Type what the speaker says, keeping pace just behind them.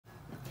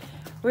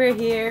We're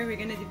here.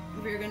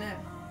 We're gonna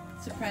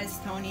surprise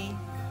Tony.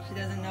 She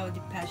doesn't know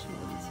Depeche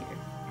Mode is here.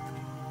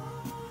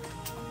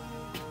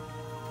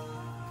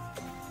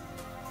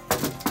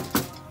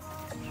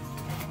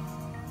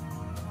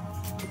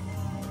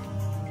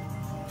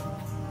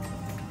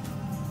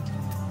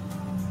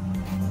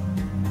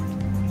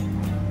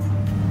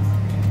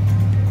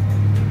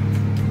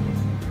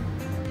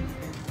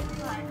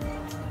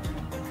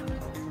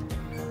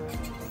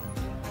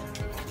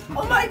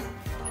 Oh my!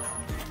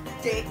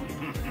 Dave.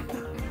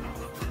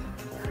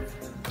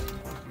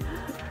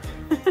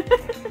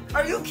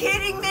 Are you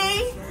kidding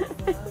me?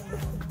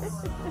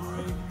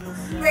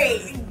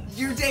 Wait,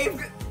 you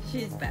Dave?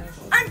 She's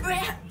baffled. I'm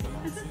Brad.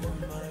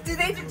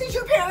 Did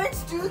your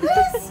parents do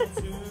this?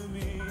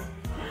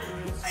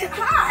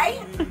 Hi.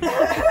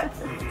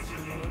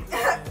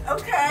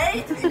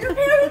 Okay, your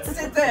parents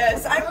did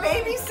this. I'm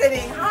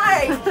babysitting.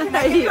 Hi. Can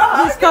I give you a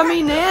hug? He's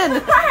coming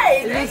in.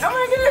 Hi. Oh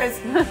my goodness.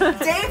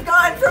 Dave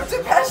gone from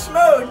Depeche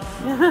Mode.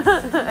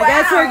 I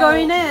guess we're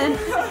going in.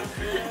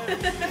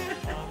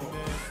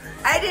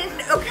 I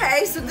didn't.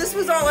 Okay, so this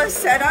was all a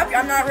setup.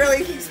 I'm not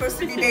really supposed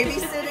to be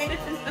babysitting.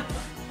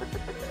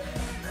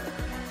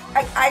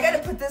 I gotta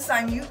put this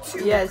on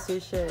YouTube. Yes, you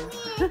should.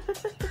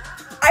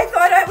 I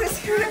thought I was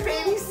here to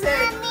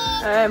babysit.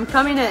 I'm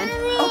coming in.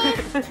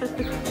 Okay.